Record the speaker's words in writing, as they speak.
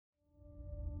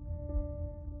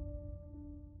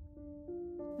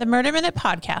The Murder Minute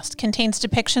podcast contains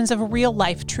depictions of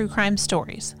real-life true crime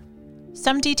stories.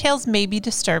 Some details may be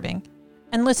disturbing,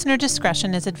 and listener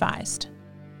discretion is advised.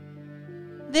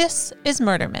 This is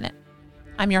Murder Minute.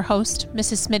 I'm your host,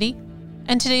 Mrs. Smitty,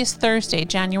 and today is Thursday,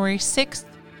 January 6th,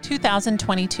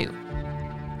 2022.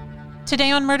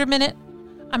 Today on Murder Minute,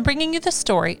 I'm bringing you the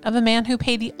story of a man who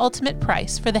paid the ultimate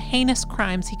price for the heinous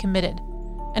crimes he committed,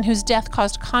 and whose death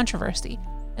caused controversy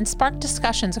and sparked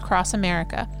discussions across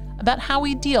America about how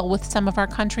we deal with some of our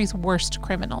country's worst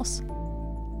criminals.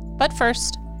 But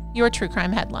first, your true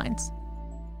crime headlines.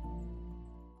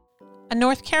 A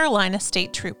North Carolina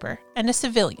state trooper and a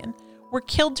civilian were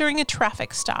killed during a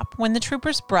traffic stop when the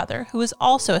trooper's brother, who is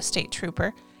also a state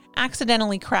trooper,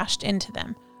 accidentally crashed into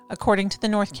them, according to the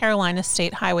North Carolina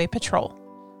State Highway Patrol.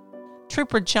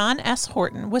 Trooper John S.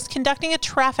 Horton was conducting a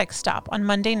traffic stop on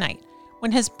Monday night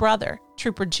when his brother,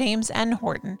 Trooper James N.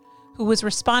 Horton, who was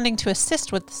responding to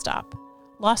assist with the stop,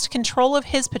 lost control of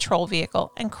his patrol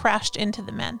vehicle and crashed into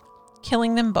the men,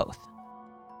 killing them both.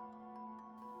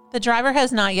 The driver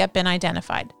has not yet been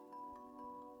identified.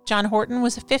 John Horton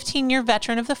was a 15-year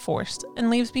veteran of the force and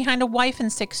leaves behind a wife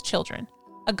and 6 children.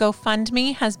 A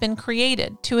GoFundMe has been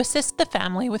created to assist the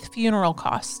family with funeral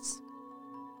costs.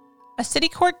 A city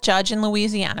court judge in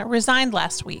Louisiana resigned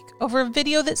last week over a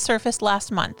video that surfaced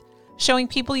last month showing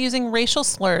people using racial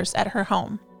slurs at her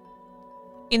home.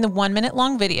 In the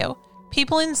 1-minute-long video,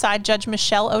 people inside Judge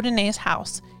Michelle Odenay's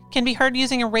house can be heard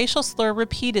using a racial slur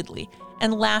repeatedly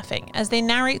and laughing as they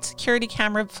narrate security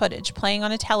camera footage playing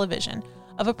on a television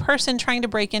of a person trying to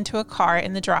break into a car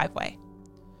in the driveway.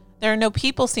 There are no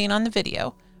people seen on the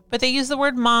video, but they use the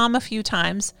word mom a few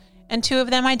times, and 2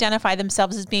 of them identify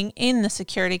themselves as being in the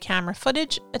security camera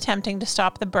footage attempting to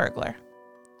stop the burglar.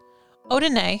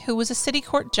 Odenay, who was a city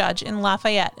court judge in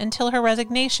Lafayette until her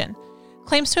resignation,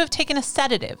 claims to have taken a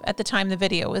sedative at the time the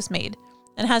video was made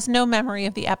and has no memory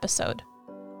of the episode.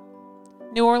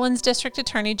 New Orleans District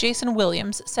Attorney Jason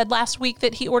Williams said last week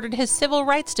that he ordered his Civil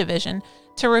Rights Division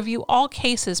to review all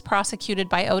cases prosecuted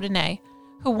by Odenay,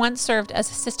 who once served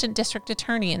as Assistant District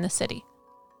Attorney in the city.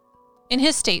 In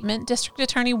his statement, District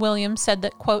Attorney Williams said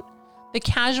that, quote, "The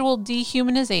casual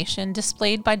dehumanization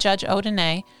displayed by Judge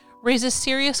Odenay raises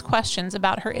serious questions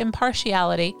about her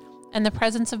impartiality and the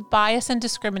presence of bias and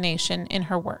discrimination in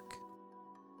her work."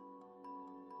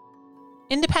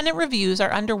 Independent reviews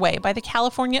are underway by the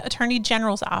California Attorney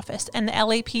General's Office and the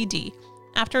LAPD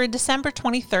after a December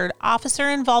 23rd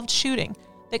officer-involved shooting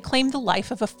that claimed the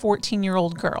life of a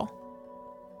 14-year-old girl.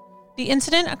 The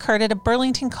incident occurred at a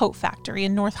Burlington coat factory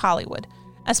in North Hollywood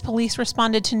as police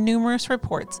responded to numerous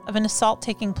reports of an assault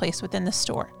taking place within the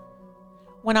store.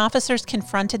 When officers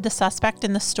confronted the suspect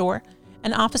in the store,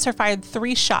 an officer fired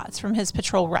 3 shots from his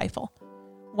patrol rifle.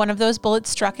 One of those bullets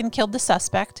struck and killed the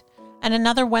suspect, and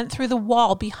another went through the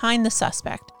wall behind the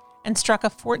suspect and struck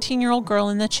a 14-year-old girl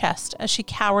in the chest as she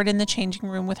cowered in the changing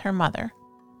room with her mother.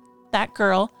 That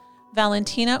girl,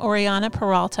 Valentina Oriana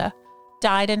Peralta,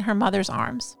 died in her mother's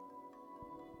arms.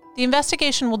 The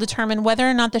investigation will determine whether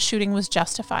or not the shooting was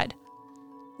justified.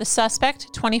 The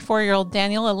suspect, 24-year-old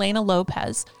Daniel Elena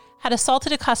Lopez, had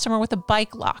assaulted a customer with a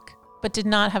bike lock, but did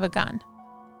not have a gun.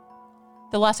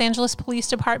 The Los Angeles Police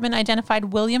Department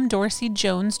identified William Dorsey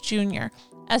Jones Jr.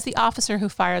 as the officer who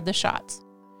fired the shots.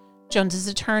 Jones's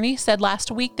attorney said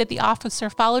last week that the officer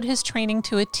followed his training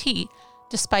to a T,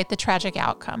 despite the tragic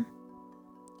outcome.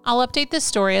 I'll update this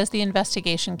story as the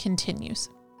investigation continues.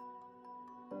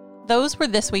 Those were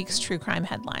this week's true crime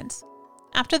headlines.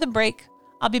 After the break,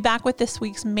 I'll be back with this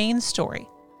week's main story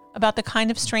about the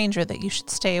kind of stranger that you should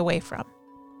stay away from.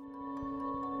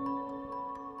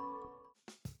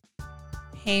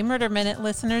 Hey Murder Minute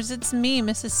listeners, it's me,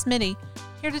 Mrs. Smitty,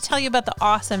 here to tell you about the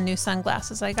awesome new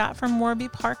sunglasses I got from Warby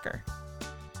Parker.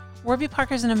 Warby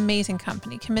Parker is an amazing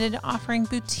company committed to offering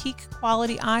boutique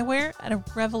quality eyewear at a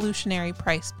revolutionary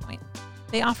price point.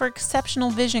 They offer exceptional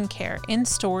vision care in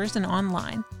stores and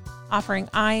online, offering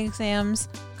eye exams,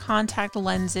 contact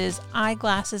lenses,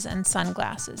 eyeglasses, and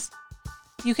sunglasses.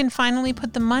 You can finally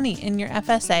put the money in your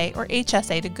FSA or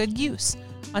HSA to good use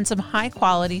on some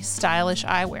high-quality, stylish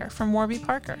eyewear from Warby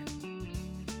Parker.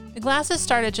 The glasses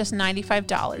start at just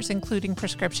 $95, including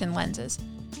prescription lenses,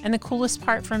 and the coolest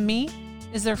part for me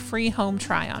is their free home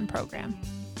try-on program.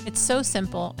 It's so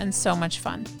simple and so much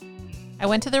fun. I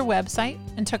went to their website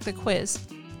and took the quiz,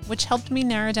 which helped me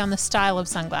narrow down the style of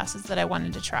sunglasses that I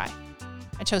wanted to try.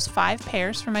 I chose 5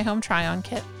 pairs for my home try-on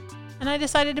kit, and I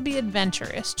decided to be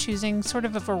adventurous, choosing sort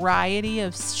of a variety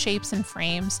of shapes and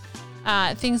frames,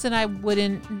 things that I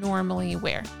wouldn't normally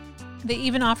wear. They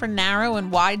even offer narrow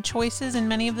and wide choices in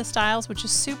many of the styles, which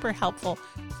is super helpful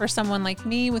for someone like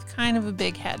me with kind of a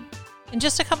big head. In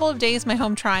just a couple of days, my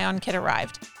home try-on kit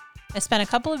arrived. I spent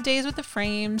a couple of days with the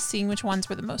frames, seeing which ones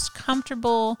were the most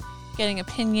comfortable, getting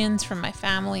opinions from my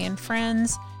family and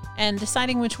friends, and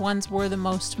deciding which ones were the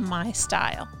most my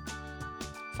style.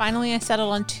 Finally, I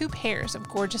settled on 2 pairs of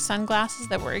gorgeous sunglasses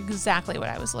that were exactly what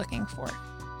I was looking for.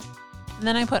 And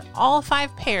then I put all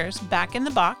 5 pairs back in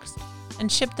the box and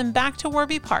shipped them back to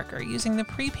Warby Parker using the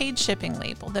prepaid shipping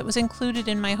label that was included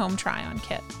in my home try-on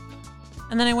kit.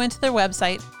 And then I went to their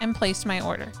website and placed my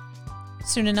order.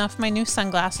 Soon enough, my new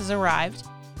sunglasses arrived,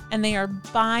 and they are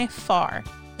by far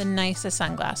the nicest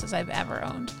sunglasses I've ever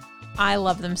owned. I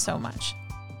love them so much.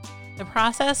 The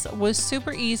process was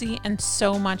super easy and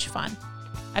so much fun.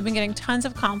 I've been getting tons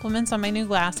of compliments on my new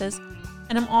glasses,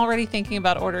 and I'm already thinking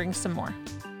about ordering some more.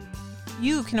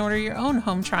 You can order your own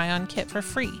home try-on kit for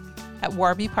free at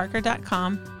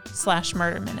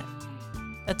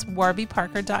warbyparker.com/murderminute. That's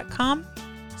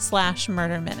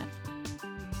warbyparker.com/murderminute.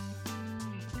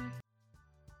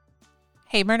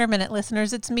 Hey, Murder Minute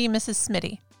listeners, it's me, Mrs.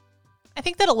 Smitty. I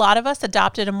think that a lot of us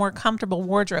adopted a more comfortable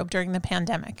wardrobe during the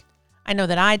pandemic. I know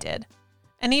that I did.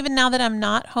 And even now that I'm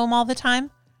not home all the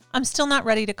time, I'm still not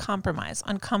ready to compromise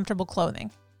on comfortable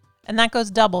clothing. And that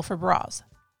goes double for bras.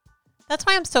 That's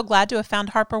why I'm so glad to have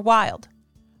found Harper Wilde.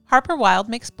 Harper Wilde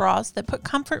makes bras that put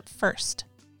comfort first.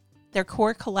 Their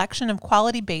core collection of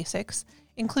quality basics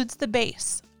includes the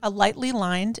base, a lightly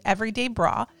lined everyday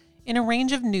bra in a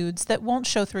range of nudes that won't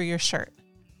show through your shirt.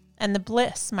 And the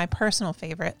Bliss, my personal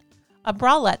favorite, a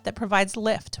bralette that provides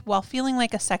lift while feeling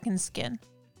like a second skin.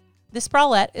 This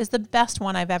bralette is the best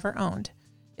one I've ever owned.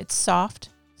 It's soft,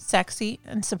 sexy,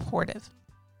 and supportive.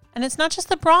 And it's not just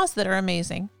the bras that are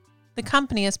amazing. The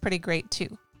company is pretty great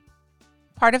too.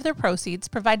 Part of their proceeds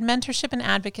provide mentorship and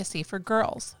advocacy for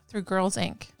girls through Girls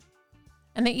Inc.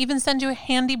 And they even send you a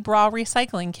handy bra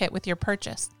recycling kit with your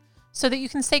purchase, so that you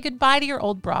can say goodbye to your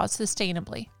old bras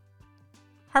sustainably.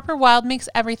 Harper Wilde makes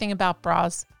everything about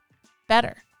bras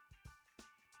better.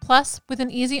 Plus, with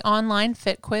an easy online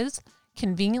fit quiz,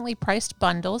 conveniently priced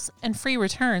bundles, and free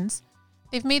returns,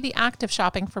 they've made the act of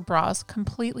shopping for bras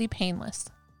completely painless.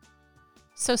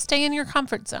 So stay in your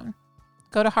comfort zone.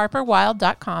 Go to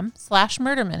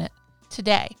harperwilde.com/murderminute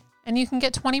today, and you can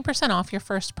get 20% off your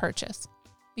first purchase.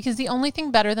 Because the only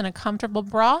thing better than a comfortable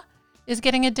bra is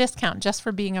getting a discount just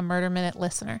for being a Murder Minute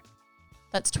listener.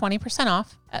 That's 20%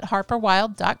 off at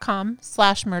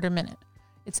harperwilde.com/murderminute.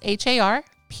 It's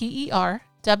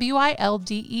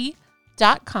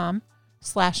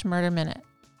harperwilde.com/murderminute.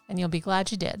 And you'll be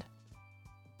glad you did.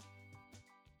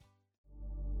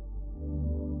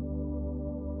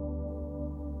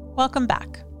 Welcome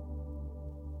back.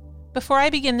 Before I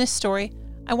begin this story,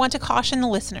 I want to caution the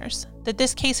listeners that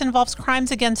this case involves crimes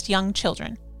against young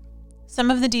children. Some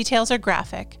of the details are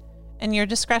graphic, and your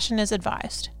discretion is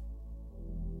advised.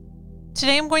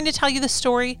 Today I'm going to tell you the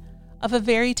story of a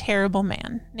very terrible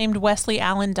man named Wesley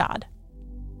Allen Dodd.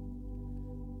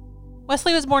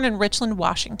 Wesley was born in Richland,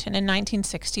 Washington in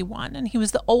 1961, and he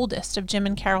was the oldest of Jim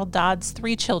and Carol Dodd's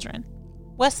 3 children.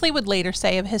 Wesley would later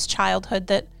say of his childhood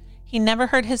that he never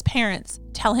heard his parents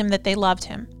tell him that they loved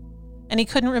him, and he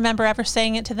couldn't remember ever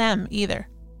saying it to them either.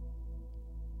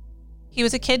 He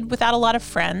was a kid without a lot of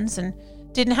friends and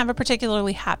didn't have a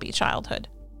particularly happy childhood.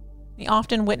 He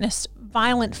often witnessed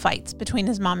violent fights between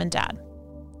his mom and dad.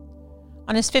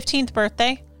 On his 15th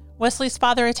birthday, Wesley's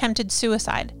father attempted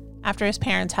suicide after his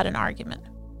parents had an argument.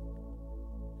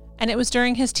 And it was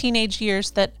during his teenage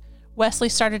years that Wesley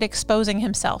started exposing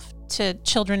himself to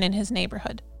children in his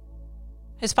neighborhood.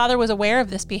 His father was aware of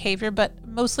this behavior, but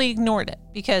mostly ignored it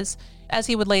because, as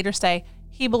he would later say,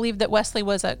 he believed that Wesley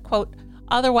was a, quote,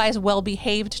 otherwise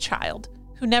well-behaved child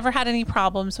who never had any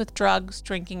problems with drugs,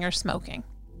 drinking, or smoking.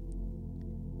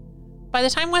 By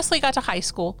the time Wesley got to high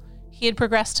school, he had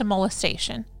progressed to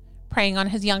molestation, preying on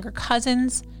his younger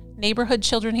cousins, neighborhood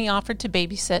children he offered to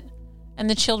babysit, and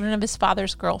the children of his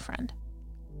father's girlfriend.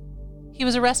 He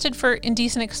was arrested for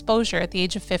indecent exposure at the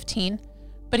age of 15,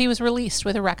 but he was released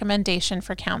with a recommendation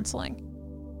for counseling.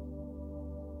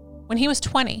 When he was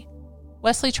 20,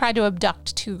 Wesley tried to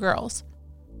abduct 2 girls.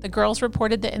 The girls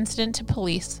reported the incident to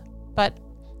police, but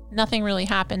nothing really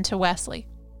happened to Wesley.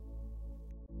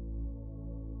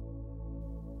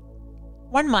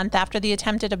 1 month after the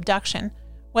attempted abduction,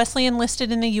 Wesley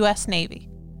enlisted in the U.S. Navy.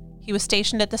 He was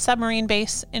stationed at the submarine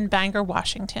base in Bangor,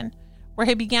 Washington, where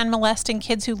he began molesting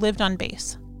kids who lived on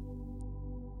base.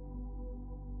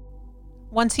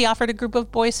 Once he offered a group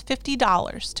of boys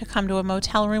 $50 to come to a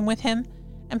motel room with him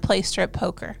and play strip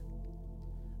poker.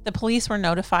 The police were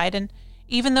notified, and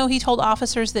even though he told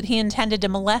officers that he intended to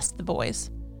molest the boys,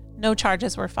 no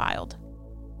charges were filed.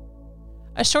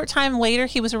 A short time later,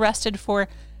 he was arrested for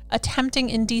attempting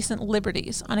indecent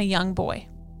liberties on a young boy.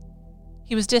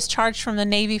 He was discharged from the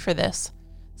Navy for this,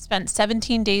 spent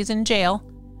 17 days in jail,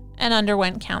 and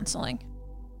underwent counseling.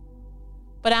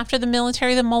 But after the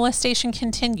military, the molestation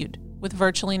continued with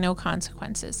virtually no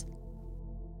consequences.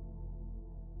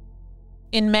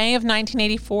 In May of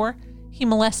 1984, he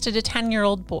molested a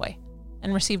 10-year-old boy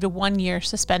and received a 1-year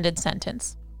suspended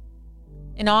sentence.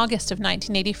 In August of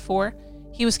 1984,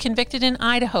 he was convicted in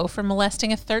Idaho for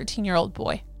molesting a 13-year-old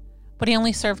boy, but he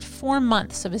only served 4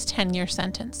 months of his 10-year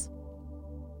sentence.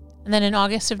 And then in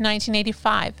August of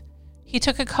 1985, he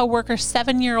took a coworker's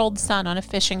 7-year-old son on a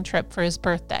fishing trip for his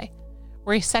birthday,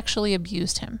 where he sexually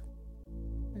abused him.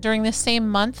 During this same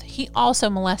month, he also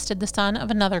molested the son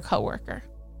of another coworker.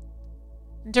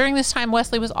 During this time,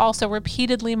 Wesley was also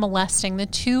repeatedly molesting the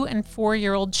 2- and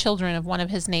 4-year-old children of one of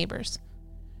his neighbors.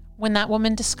 When that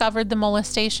woman discovered the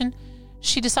molestation,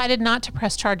 she decided not to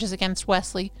press charges against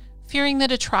Wesley, fearing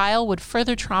that a trial would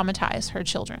further traumatize her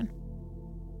children.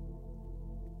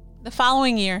 The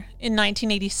following year, in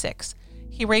 1986,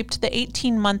 he raped the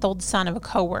 18-month-old son of a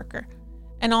coworker,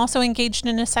 and also engaged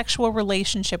in a sexual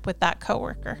relationship with that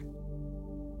coworker.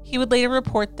 He would later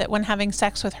report that when having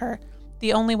sex with her,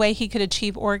 the only way he could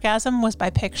achieve orgasm was by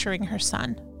picturing her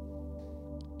son.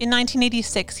 In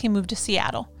 1986, he moved to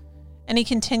Seattle, and he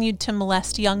continued to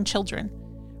molest young children,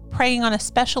 preying on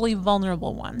especially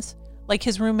vulnerable ones, like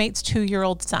his roommate's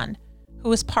 2-year-old son, who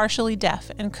was partially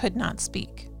deaf and could not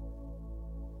speak.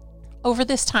 Over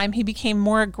this time, he became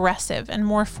more aggressive and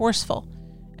more forceful,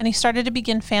 and he started to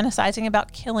begin fantasizing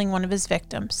about killing one of his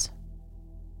victims.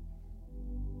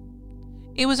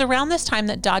 It was around this time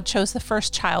that Dodd chose the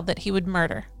first child that he would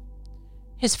murder.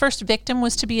 His first victim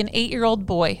was to be an 8-year-old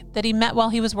boy that he met while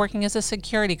he was working as a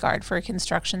security guard for a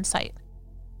construction site.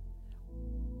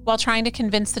 While trying to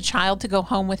convince the child to go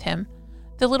home with him,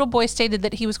 the little boy stated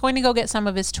that he was going to go get some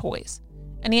of his toys,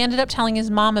 and he ended up telling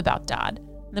his mom about Dodd,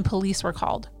 and the police were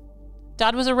called.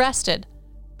 Dodd was arrested,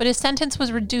 but his sentence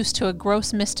was reduced to a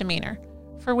gross misdemeanor,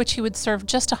 for which he would serve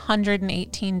just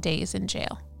 118 days in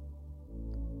jail.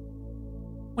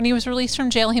 When he was released from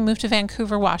jail, he moved to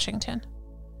Vancouver, Washington.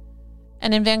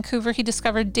 And in Vancouver, he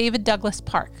discovered David Douglas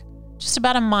Park, just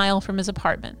about a mile from his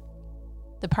apartment.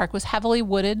 The park was heavily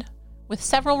wooded, with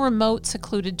several remote,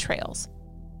 secluded trails.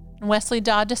 And Wesley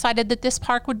Dodd decided that this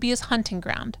park would be his hunting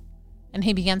ground, and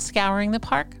he began scouring the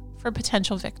park for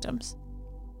potential victims.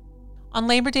 On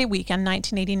Labor Day weekend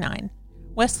 1989,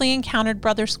 Wesley encountered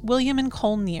brothers William and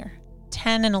Cole Neer,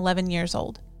 10 and 11 years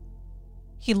old.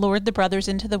 He lured the brothers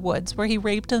into the woods where he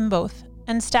raped them both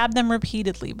and stabbed them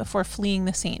repeatedly before fleeing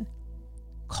the scene.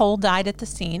 Cole died at the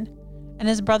scene, and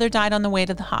his brother died on the way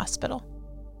to the hospital.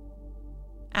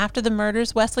 After the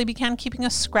murders, Wesley began keeping a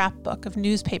scrapbook of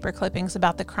newspaper clippings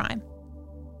about the crime.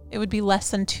 It would be less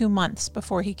than 2 months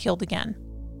before he killed again.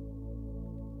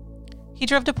 He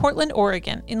drove to Portland,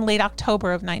 Oregon in late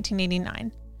October of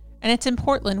 1989, and it's in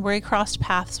Portland where he crossed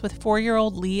paths with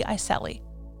 4-year-old Lee Iselli.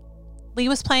 Lee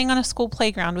was playing on a school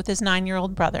playground with his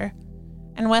 9-year-old brother,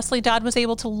 and Wesley Dodd was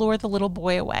able to lure the little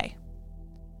boy away.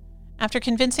 After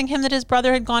convincing him that his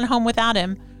brother had gone home without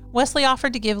him, Wesley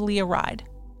offered to give Lee a ride.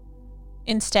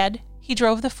 Instead, he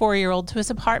drove the 4-year-old to his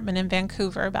apartment in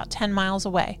Vancouver, about 10 miles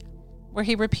away, where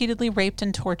he repeatedly raped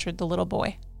and tortured the little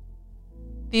boy.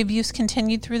 The abuse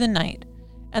continued through the night,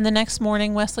 and the next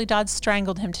morning Wesley Dodd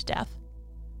strangled him to death.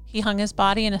 He hung his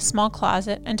body in a small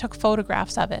closet and took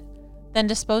photographs of it, then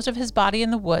disposed of his body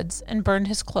in the woods and burned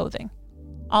his clothing,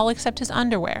 all except his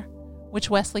underwear, which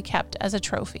Wesley kept as a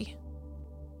trophy.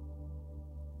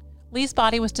 Lee's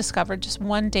body was discovered just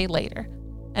 1 day later,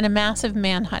 and a massive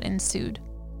manhunt ensued.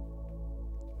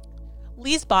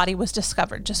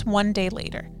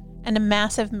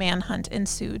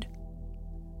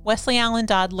 Wesley Allen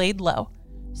Dodd laid low,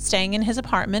 staying in his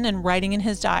apartment and writing in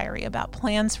his diary about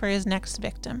plans for his next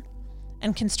victim,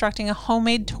 and constructing a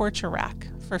homemade torture rack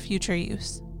for future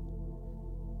use.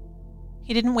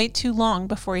 He didn't wait too long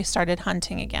before he started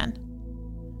hunting again.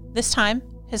 This time,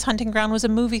 his hunting ground was a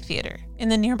movie theater in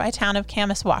the nearby town of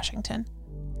Camas, Washington.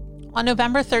 On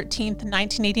November 13,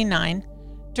 1989,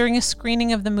 during a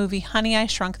screening of the movie Honey, I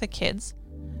Shrunk the Kids,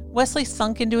 Wesley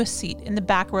sunk into a seat in the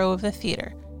back row of the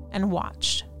theater and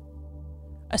watched.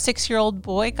 A 6-year-old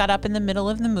boy got up in the middle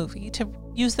of the movie to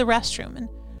use the restroom, and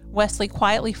Wesley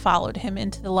quietly followed him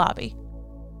into the lobby.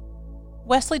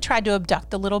 Wesley tried to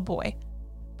abduct the little boy,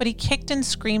 but he kicked and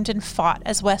screamed and fought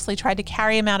as Wesley tried to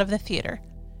carry him out of the theater,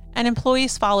 and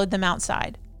employees followed them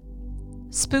outside.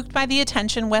 Spooked by the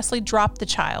attention, Wesley dropped the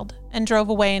child and drove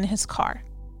away in his car.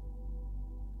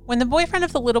 When the boyfriend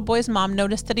of the little boy's mom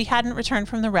noticed that he hadn't returned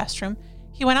from the restroom,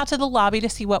 he went out to the lobby to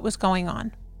see what was going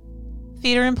on.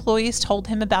 theater employees told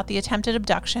him about the attempted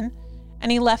abduction,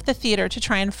 and he left the theater to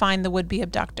try and find the would-be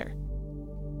abductor.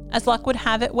 As luck would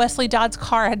have it, Wesley Dodd's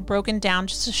car had broken down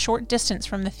just a short distance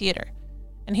from the theater,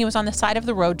 and he was on the side of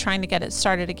the road trying to get it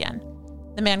started again.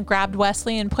 The man grabbed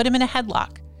Wesley and put him in a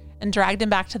headlock and dragged him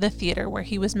back to the theater, where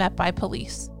he was met by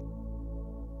police.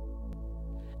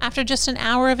 After just an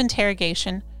hour of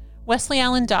interrogation, Wesley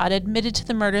Allen Dodd admitted to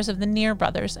the murders of the Neer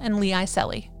brothers and Lee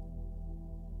Iselli.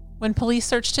 When police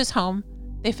searched his home,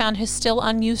 they found his still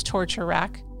unused torture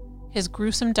rack, his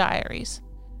gruesome diaries,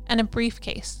 and a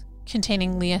briefcase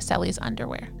containing Lee Iselli's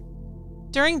underwear.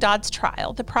 During Dodd's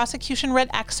trial, the prosecution read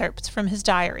excerpts from his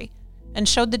diary and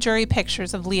showed the jury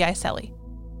pictures of Lee Iselli.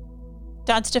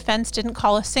 Dodd's defense didn't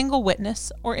call a single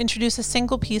witness or introduce a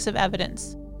single piece of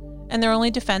evidence, and their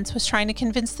only defense was trying to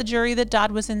convince the jury that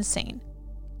Dodd was insane.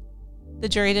 The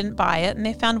jury didn't buy it, and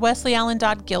they found Wesley Allen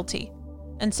Dodd guilty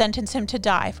and sentenced him to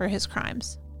die for his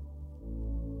crimes.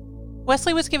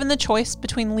 Wesley was given the choice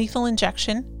between lethal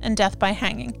injection and death by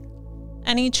hanging,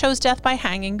 and he chose death by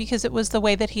hanging because it was the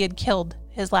way that he had killed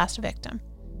his last victim.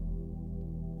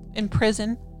 In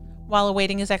prison, while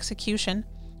awaiting his execution,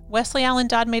 Wesley Allen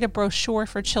Dodd made a brochure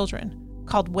for children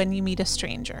called When You Meet a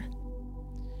Stranger.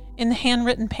 In the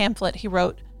handwritten pamphlet, he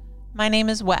wrote, "My name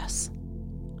is Wes.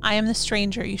 I am the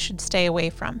stranger you should stay away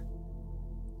from."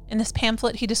 In this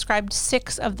pamphlet, he described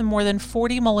 6 of the more than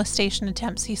 40 molestation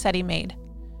attempts he said he made,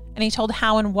 and he told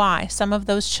how and why some of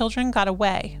those children got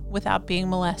away without being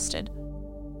molested.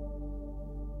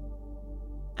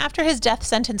 After his death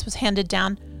sentence was handed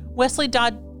down, Wesley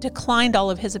Dodd declined all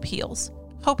of his appeals,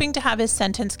 hoping to have his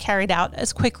sentence carried out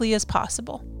as quickly as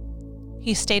possible.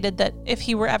 He stated that if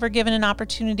he were ever given an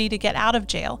opportunity to get out of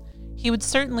jail, he would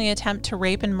certainly attempt to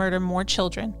rape and murder more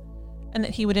children, and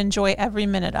that he would enjoy every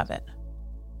minute of it.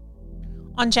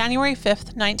 On January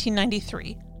 5th,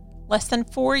 1993, less than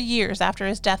 4 years after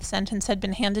his death sentence had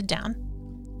been handed down,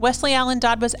 Wesley Allen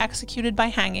Dodd was executed by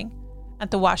hanging at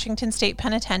the Washington State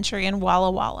Penitentiary in Walla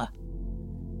Walla.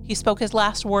 He spoke his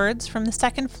last words from the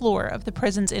 2nd floor of the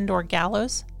prison's indoor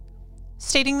gallows,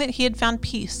 stating that he had found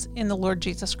peace in the Lord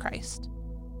Jesus Christ.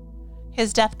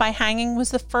 His death by hanging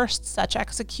was the first such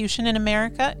execution in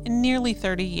America in nearly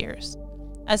 30 years,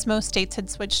 as most states had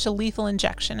switched to lethal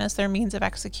injection as their means of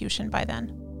execution by then.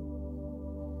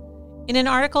 In an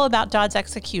article about Dodd's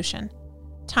execution,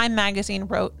 Time magazine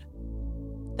wrote,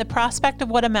 "The prospect of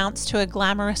what amounts to a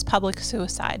glamorous public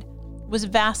suicide was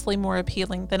vastly more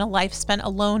appealing than a life spent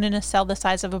alone in a cell the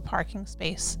size of a parking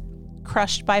space,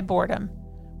 crushed by boredom,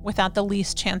 without the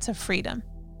least chance of freedom.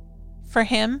 For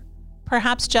him,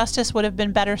 perhaps justice would have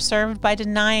been better served by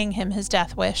denying him his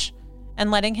death wish and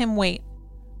letting him wait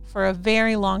for a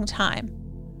very long time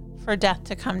for death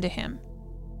to come to him."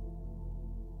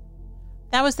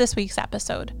 That was this week's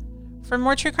episode. For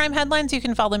more true crime headlines, you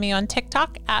can follow me on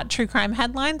TikTok at True Crime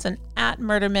Headlines and at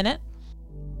Murder Minute.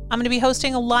 I'm going to be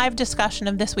hosting a live discussion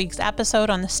of this week's episode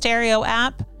on the Stereo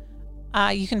app.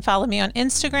 You can follow me on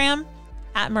Instagram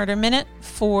at Murder Minute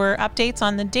for updates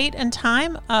on the date and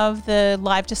time of the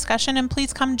live discussion, and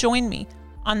please come join me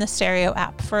on the Stereo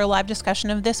app for a live discussion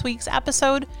of this week's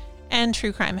episode and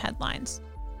true crime headlines.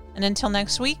 And until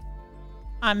next week,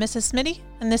 I'm Mrs. Smitty,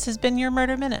 and this has been your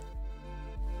Murder Minute.